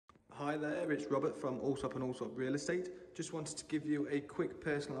Hi there, it's Robert from Allsop and Allsop Real Estate. Just wanted to give you a quick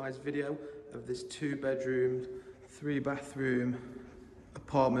personalised video of this 2-bedroom, 3-bathroom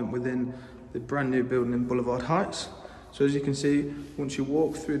apartment within the brand new building in BLVD Heights. So as you can see, once you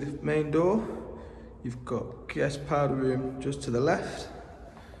walk through the main door, you've got guest powder room just to the left.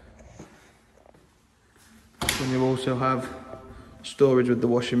 And you also have storage with the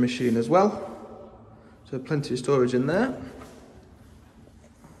washing machine as well. So plenty of storage in there.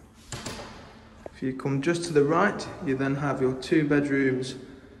 If you come just to the right, you then have your 2 bedrooms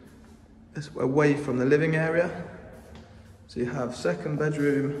away from the living area. So you have 2nd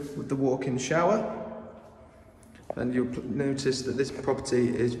bedroom with the walk-in shower. And you'll notice that this property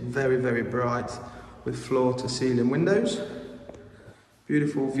is very, very bright with floor to ceiling windows.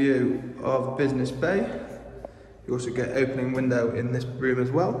 Beautiful view of Business Bay. You also get opening window in this room as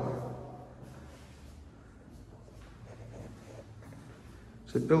well.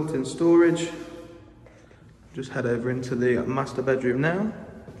 So built-in storage. Just head over into the master bedroom now.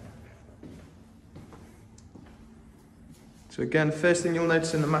 So again, first thing you'll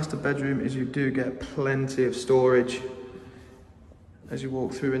notice in the master bedroom is you do get plenty of storage as you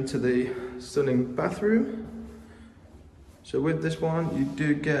walk through into the stunning bathroom. So with this one, you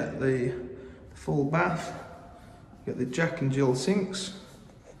do get the full bath, you get the Jack and Jill sinks,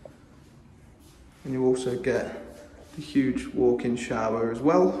 and you also get the huge walk-in shower as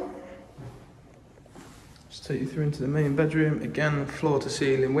well. Just take you through into the main bedroom. Again, floor to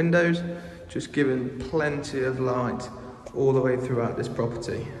ceiling windows, just giving plenty of light all the way throughout this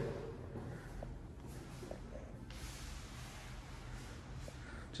property.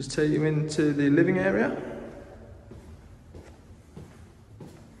 Just take you into the living area.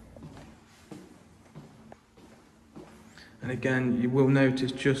 And again, you will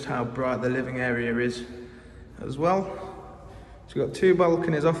notice just how bright the living area is as well. So we've got 2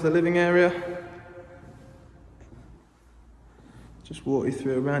 balconies off the living area. Just walk you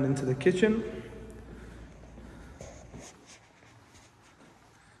through around into the kitchen.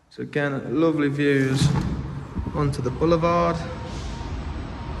 So again, lovely views onto the boulevard.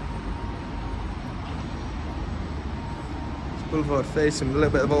 This boulevard facing a little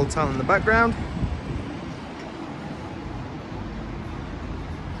bit of Old Town in the background.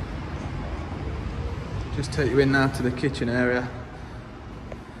 Just take you in now to the kitchen area.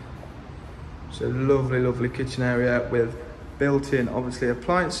 So lovely, lovely kitchen area with built-in, obviously,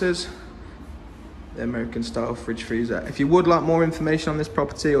 appliances, the American style fridge freezer. If you would like more information on this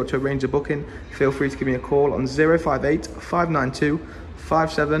property or to arrange a booking, feel free to give me a call on 058 592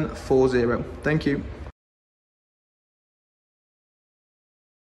 5740. Thank you.